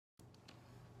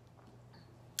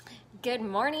Good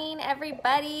morning,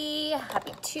 everybody.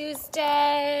 Happy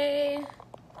Tuesday.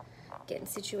 Getting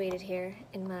situated here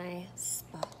in my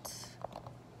spot.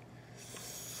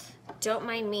 Don't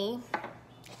mind me.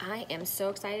 I am so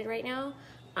excited right now.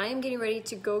 I am getting ready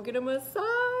to go get a massage.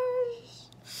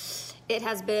 It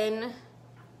has been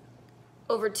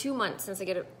over 2 months since I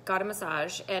got a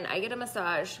massage, and I get a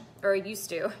massage, or I used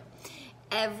to,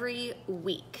 every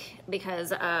week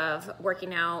because of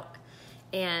working out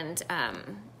and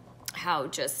how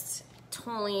just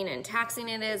tolling and taxing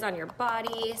it is on your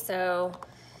body. So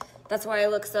that's why I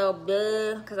look so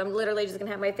bleh, because I'm literally just gonna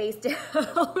have my face down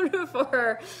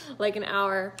for like an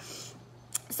hour.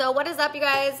 So what is up, you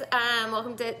guys?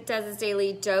 Welcome to Dez's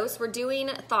Daily Dose. We're doing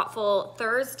Thoughtful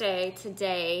Thursday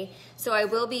today, so I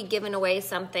will be giving away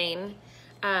something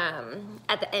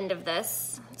at the end of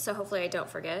this. So hopefully I don't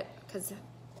forget, because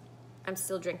I'm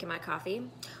still drinking my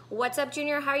coffee. What's up,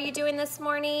 Junior? How are you doing this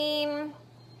morning?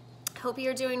 Hope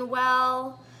you're doing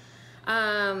well.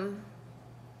 The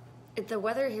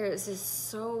weather here is just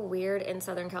so weird in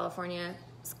Southern California.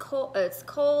 It's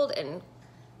cold and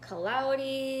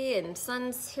cloudy and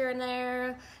sun's here and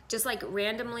there. Just like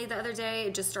randomly the other day,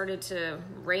 it just started to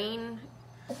rain.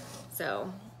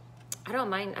 So I don't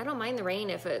mind the rain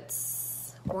if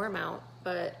it's warm out,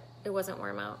 but it wasn't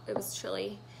warm out. It was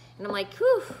chilly. And I'm like,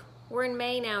 whew, we're in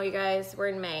May now, you guys. We're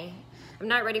in May. I'm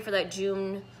not ready for that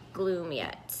June gloom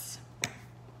yet.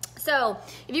 So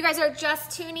if you guys are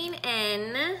just tuning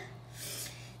in,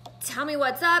 tell me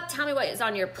what's up. Tell me what is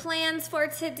on your plans for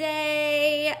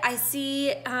today. I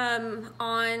see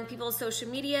on people's social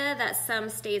media that some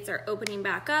states are opening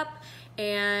back up,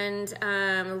 and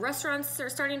restaurants are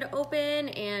starting to open,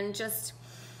 and just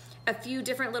a few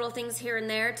different little things here and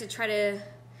there to try to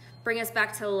bring us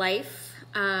back to life.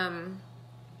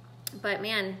 But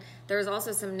man, there's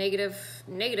also some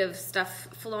negative stuff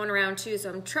flowing around too. So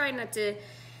I'm trying not to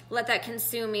let that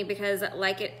consume me, because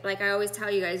like I always tell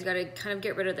you guys, you got to kind of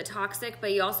get rid of the toxic,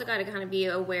 but you also got to kind of be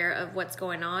aware of what's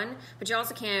going on. But you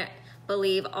also can't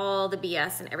believe all the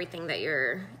BS and everything that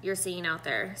you're seeing out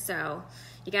there. So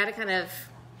you got to kind of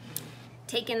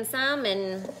take in some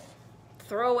and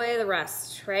throw away the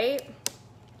rest, right?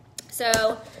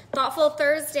 So Thoughtful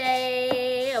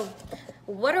Thursday.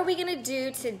 What are we gonna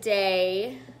do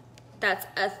today that's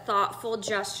a thoughtful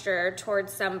gesture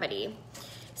towards somebody?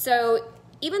 So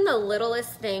even the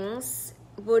littlest things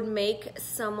would make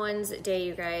someone's day,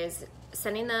 you guys.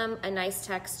 Sending them a nice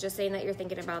text, just saying that you're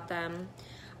thinking about them.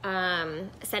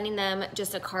 Sending them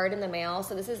just a card in the mail.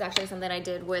 So this is actually something I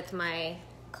did with my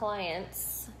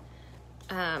clients.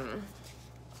 I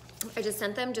just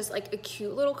sent them just like a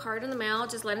cute little card in the mail,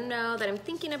 just let them know that I'm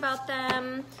thinking about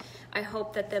them. I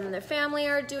hope that them and their family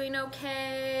are doing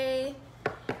okay.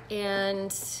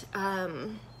 And,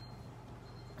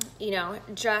 you know,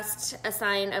 just a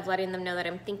sign of letting them know that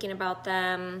I'm thinking about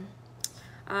them.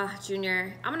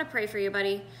 Junior, I'm gonna pray for you,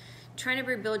 buddy. Trying to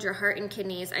rebuild your heart and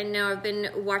kidneys. I know I've been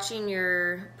watching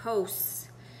your posts,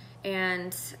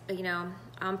 and, you know,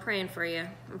 I'm praying for you.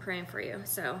 I'm praying for you.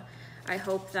 So I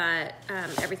hope that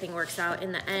everything works out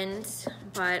in the end.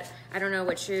 But I don't know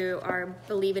what you are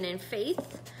believing in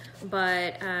faith,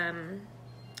 but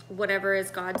whatever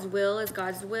is God's will is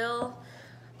God's will.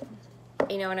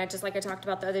 You know, and I just, like I talked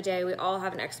about the other day, we all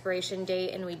have an expiration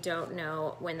date, and we don't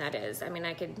know when that is. I mean,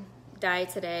 I could die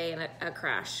today in a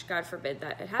crash. God forbid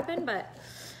that it happened, but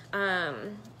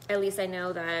at least I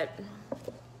know that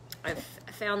I've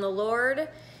found the Lord,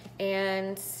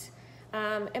 and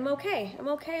I'm okay. I'm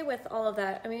okay with all of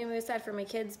that. I mean, it was sad for my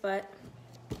kids, but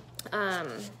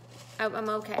I'm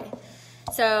okay.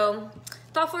 So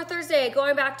Thoughtful Thursday,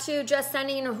 going back to just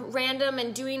sending random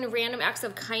and doing random acts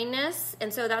of kindness.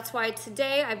 And so that's why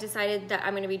today I've decided that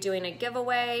I'm going to be doing a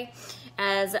giveaway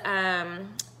as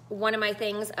one of my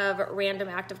things of random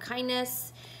act of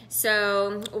kindness.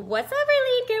 So what's up,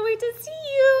 Raylene? Can't wait to see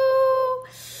you.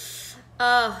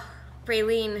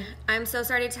 Raylene, I'm so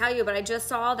sorry to tell you, but I just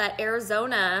saw that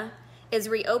Arizona is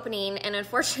reopening, and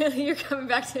unfortunately you're coming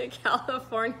back to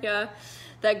California,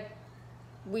 that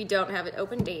we don't have an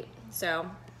open date. So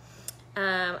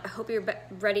I hope you're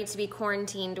ready to be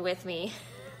quarantined with me.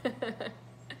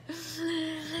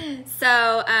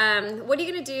 So what are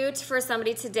you gonna do for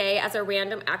somebody today as a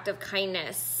random act of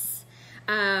kindness?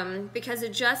 Because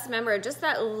just remember, just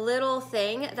that little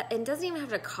thing, that it doesn't even have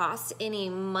to cost any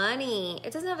money.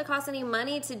 It doesn't have to cost any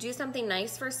money to do something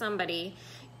nice for somebody.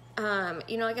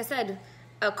 You know, like I said,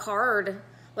 a card.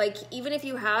 Like, even if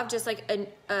you have just like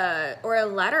or a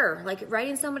letter, like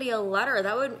writing somebody a letter,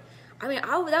 that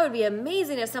would be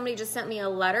amazing if somebody just sent me a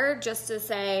letter just to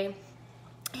say,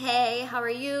 hey, how are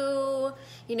you?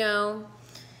 You know,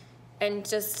 and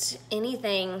just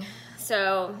anything.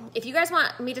 So if you guys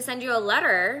want me to send you a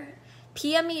letter,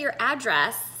 PM me your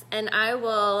address and I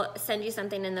will send you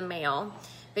something in the mail,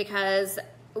 because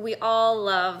we all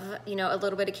love, you know, a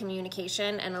little bit of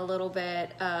communication and a little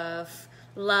bit of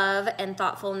love and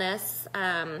thoughtfulness.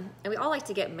 And we all like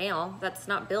to get mail. That's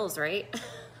not bills, right?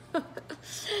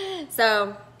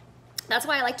 So that's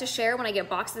why I like to share when I get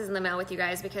boxes in the mail with you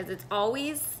guys, because it's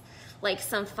always like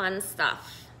some fun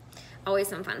stuff. Always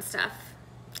some fun stuff.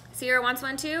 Sierra wants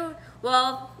one too?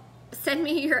 Well, send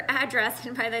me your address,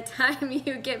 and by the time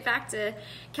you get back to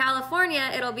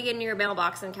California, it'll be in your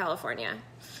mailbox in California.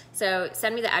 So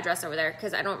send me the address over there,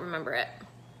 because I don't remember it.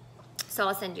 So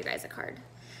I'll send you guys a card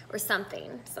or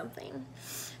something.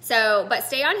 So, but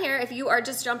stay on here if you are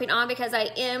just jumping on, because I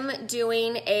am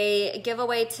doing a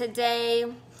giveaway today.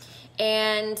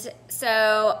 And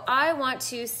so I want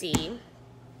to see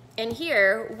and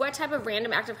hear what type of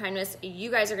random act of kindness you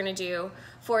guys are gonna do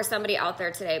for somebody out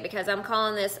there today, because I'm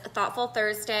calling this Thoughtful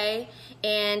Thursday,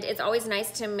 and it's always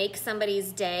nice to make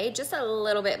somebody's day just a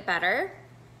little bit better.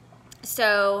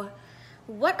 So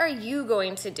what are you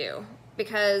going to do?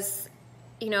 Because,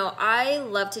 you know, I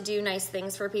love to do nice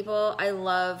things for people. I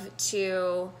love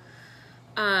to,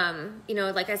 you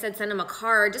know, like I said, send them a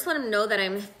card, just let them know that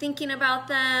I'm thinking about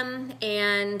them,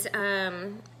 and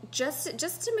just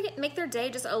to make their day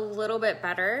just a little bit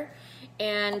better.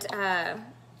 And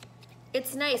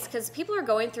it's nice because people are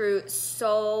going through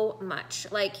so much.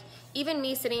 Like even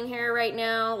me sitting here right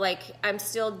now, like I'm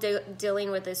still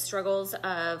dealing with the struggles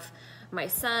of my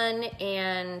son,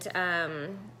 and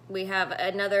we have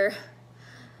another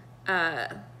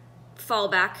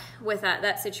fallback with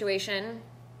that situation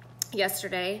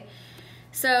yesterday.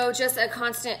 So just a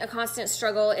constant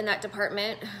struggle in that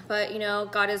department. But you know,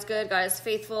 God is good, God is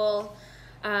faithful,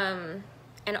 and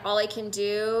all I can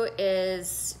do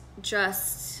is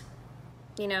just,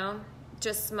 you know,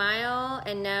 just smile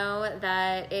and know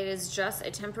that it is just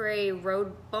a temporary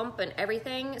road bump and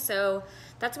everything. So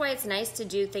that's why it's nice to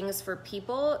do things for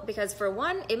people, because for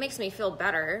one, it makes me feel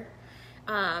better,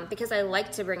 because I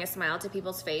like to bring a smile to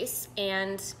people's face,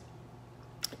 and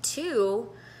two,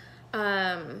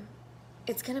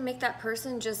 it's gonna make that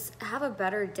person just have a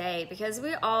better day, because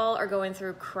we all are going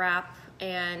through crap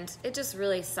and it just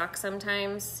really sucks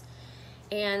sometimes.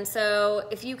 And so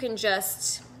if you can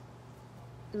just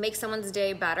make someone's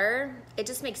day better, it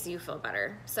just makes you feel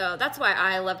better. So that's why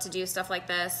I love to do stuff like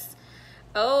this.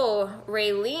 Oh,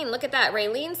 Raylene, look at that.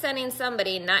 Raylene sending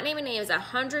somebody, not naming names,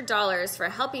 $100 for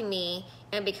helping me,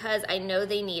 and because I know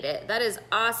they need it. That is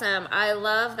awesome. I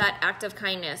love that act of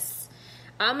kindness.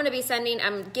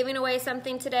 I'm giving away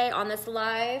something today on this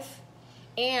live,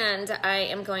 and I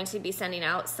am going to be sending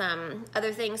out some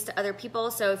other things to other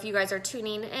people. So if you guys are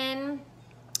tuning in,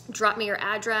 drop me your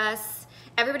address.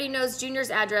 Everybody knows Junior's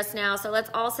address now, so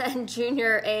let's all send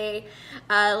Junior a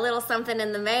little something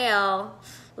in the mail.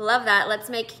 Love that. Let's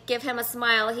give him a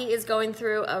smile. He is going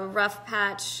through a rough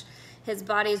patch. His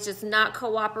body's just not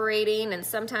cooperating, and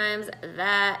sometimes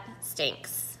that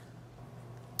stinks.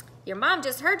 Your mom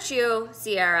just hurt you,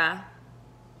 Sierra.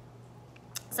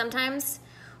 Sometimes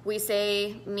we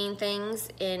say mean things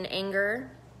in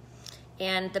anger,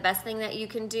 and the best thing that you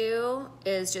can do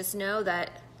is just know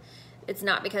that it's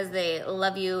not because they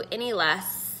love you any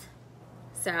less.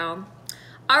 So,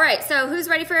 all right, so who's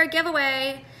ready for a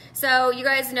giveaway? So you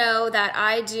guys know that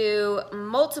I do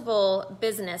multiple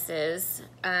businesses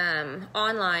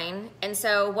online, and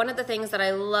so one of the things that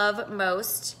I love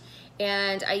most,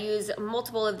 and I use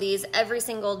multiple of these every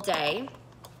single day,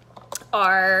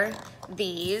 are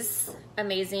these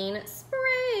amazing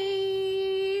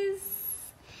sprays.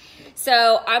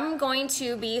 So I'm going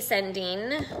to be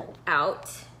sending out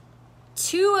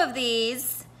 2 of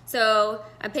these. So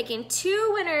I'm picking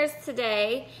 2 winners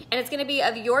today, and it's gonna be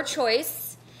of your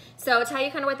choice. So I'll tell you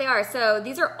kind of what they are. So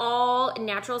these are all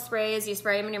natural sprays. You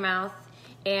spray them in your mouth,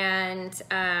 and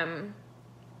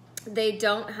they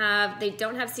don't have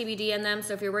CBD in them.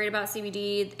 So if you're worried about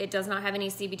CBD, it does not have any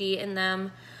CBD in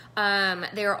them.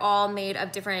 They are all made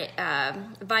of different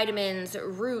vitamins,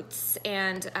 roots,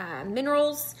 and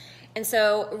minerals. And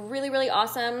so really, really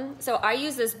awesome. So I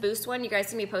use this Boost one. You guys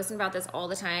see me posting about this all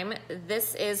the time.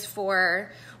 This is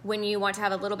for when you want to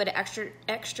have a little bit of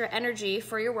extra energy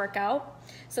for your workout.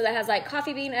 So that has like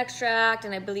coffee bean extract,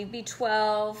 and I believe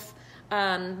B12.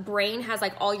 Brain has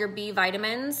like all your B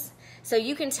vitamins. So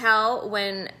you can tell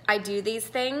when I do these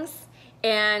things,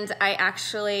 and I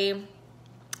actually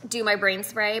do my brain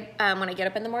spray when I get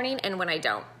up in the morning and when I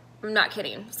don't. I'm not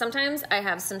kidding. Sometimes I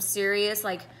have some serious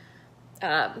like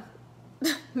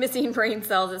missing brain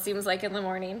cells, it seems like, in the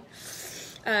morning.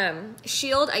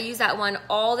 Shield, I use that one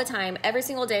all the time, every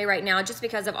single day right now, just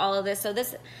because of all of this. So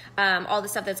this, all the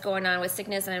stuff that's going on with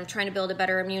sickness, and I'm trying to build a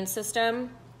better immune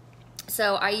system.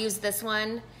 So I use this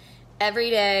one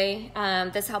every day.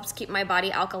 This helps keep my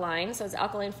body alkaline. So it's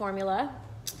alkaline formula.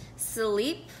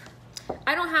 Sleep.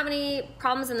 I don't have any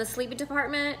problems in the sleep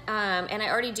department. And I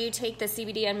already do take the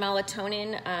CBD and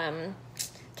melatonin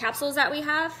capsules that we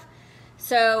have.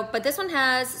 So, but this one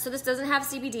has, so this doesn't have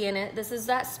CBD in it. This is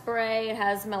that spray. It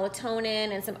has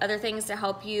melatonin and some other things to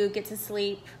help you get to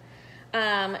sleep.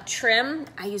 Trim,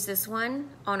 I use this one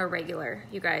on a regular,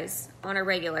 you guys, on a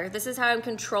regular. This is how I'm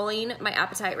controlling my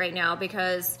appetite right now,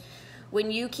 because when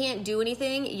you can't do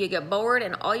anything, you get bored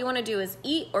and all you want to do is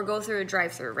eat or go through a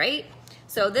drive-through, right?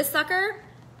 So this sucker,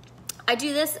 I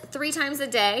do this 3 times a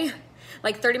day,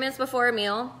 like 30 minutes before a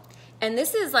meal. And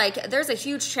this is like, there's a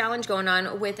huge challenge going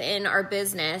on within our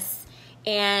business.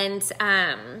 And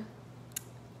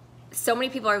so many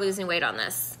people are losing weight on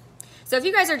this. So if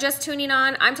you guys are just tuning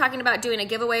on, I'm talking about doing a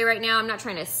giveaway right now. I'm not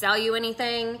trying to sell you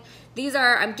anything. These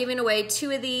are, I'm giving away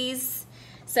 2 of these.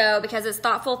 So because it's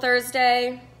Thoughtful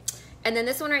Thursday. And then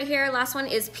this one right here, last one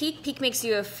is Peak. Peak makes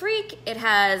you a freak. It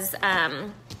has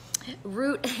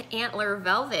root antler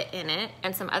velvet in it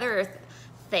and some other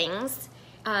things.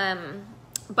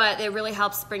 But it really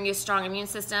helps bring you a strong immune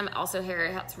system. Also here,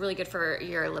 it's really good for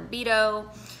your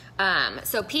libido.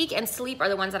 So Peak and Sleep are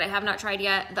the ones that I have not tried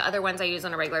yet. The other ones I use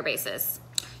on a regular basis.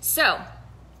 So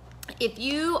if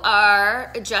you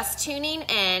are just tuning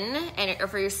in, and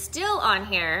if you're still on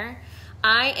here,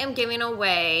 I am giving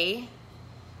away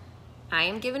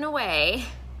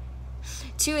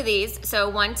 2 of these. So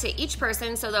 1 to each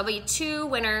person. So there'll be 2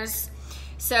 winners.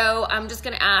 So I'm just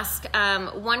gonna ask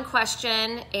 1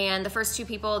 question, and the first 2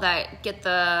 people that get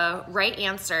the right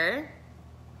answer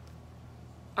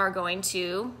are going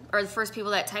to, or the first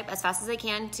people that type as fast as they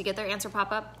can to get their answer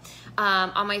pop up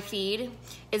on my feed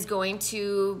is going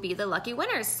to be the lucky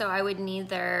winners. So I would need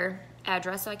their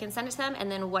address so I can send it to them, and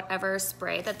then whatever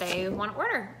spray that they want to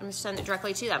order, I'm just send it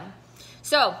directly to them.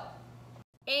 So,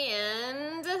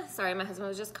 and sorry, my husband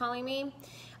was just calling me.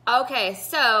 Okay,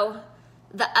 so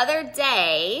the other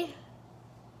day,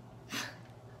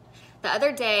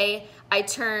 I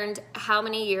turned how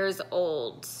many years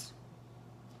old?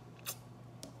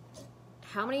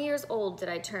 How many years old did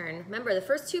I turn? Remember, the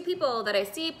first 2 people that I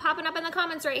see popping up in the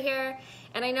comments right here,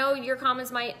 and I know your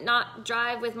comments might not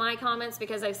jive with my comments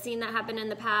because I've seen that happen in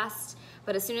the past,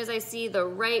 but as soon as I see the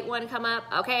right one come up,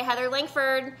 okay, Heather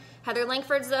Langford. Heather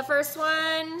Langford's the first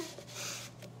one.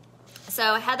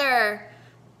 So Heather,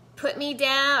 put me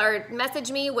down or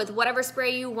message me with whatever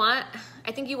spray you want.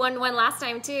 I think you won one last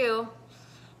time too.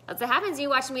 That's what happens. You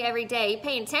watch me every day. You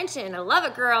paying attention. I love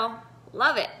it, girl.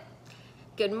 Love it.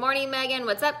 Good morning, Megan.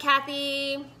 What's up,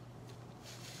 Kathy?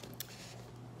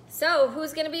 So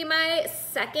who's gonna be my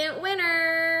second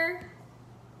winner?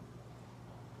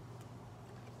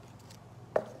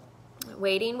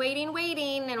 Waiting,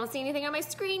 waiting. I don't see anything on my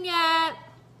screen yet.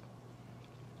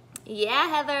 Yeah,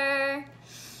 Heather.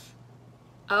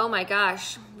 Oh my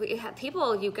gosh, we have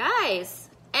people, you guys.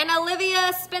 And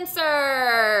Olivia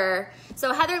Spencer.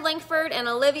 So Heather Langford and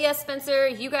Olivia Spencer,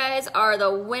 you guys are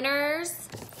the winners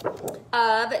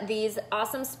of these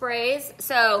awesome sprays.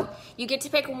 So you get to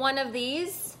pick one of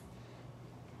these.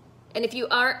 And if you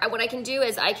aren't, what I can do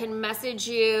is I can message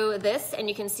you this and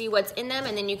you can see what's in them,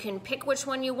 and then you can pick which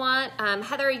one you want.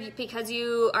 Heather, because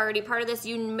you are already part of this,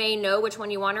 you may know which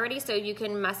one you want already, so you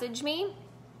can message me.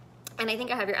 And I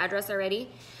think I have your address already.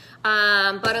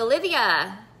 But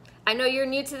Olivia, I know you're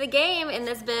new to the game in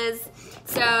this biz.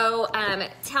 So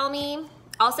tell me,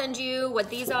 I'll send you what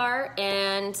these are,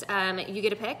 and you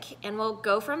get a pick, and we'll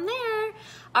go from there.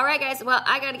 All right, guys, well,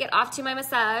 I gotta get off to my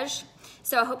massage.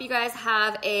 So I hope you guys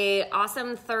have a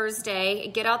awesome Thursday.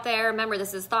 Get out there. Remember,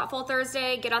 this is Thoughtful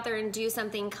Thursday. Get out there and do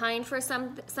something kind for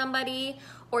somebody,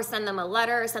 or send them a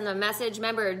letter, or send them a message.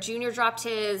 Remember, Junior dropped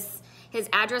his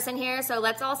address in here, so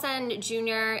let's all send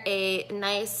Junior a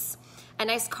nice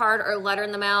card or letter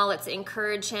in the mail. Let's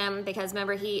encourage him, because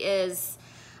remember, he is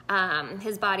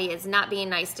his body is not being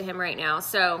nice to him right now.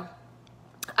 So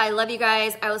I love you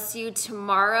guys. I will see you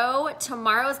tomorrow.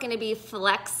 Tomorrow is going to be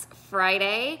Flex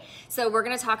Friday. So we're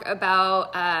going to talk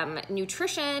about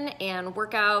nutrition and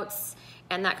workouts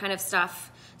and that kind of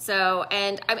stuff. So,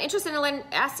 and I'm interested in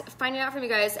finding out from you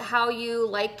guys how you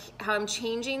like how I'm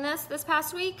changing this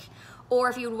past week, or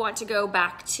if you want to go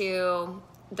back to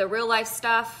the real life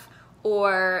stuff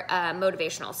or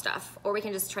motivational stuff, or we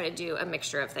can just try to do a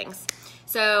mixture of things.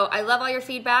 So I love all your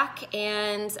feedback,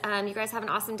 and you guys have an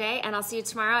awesome day, and I'll see you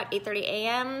tomorrow at 8:30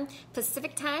 a.m.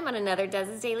 Pacific time on another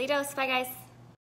Dez's Daily Dose. Bye, guys.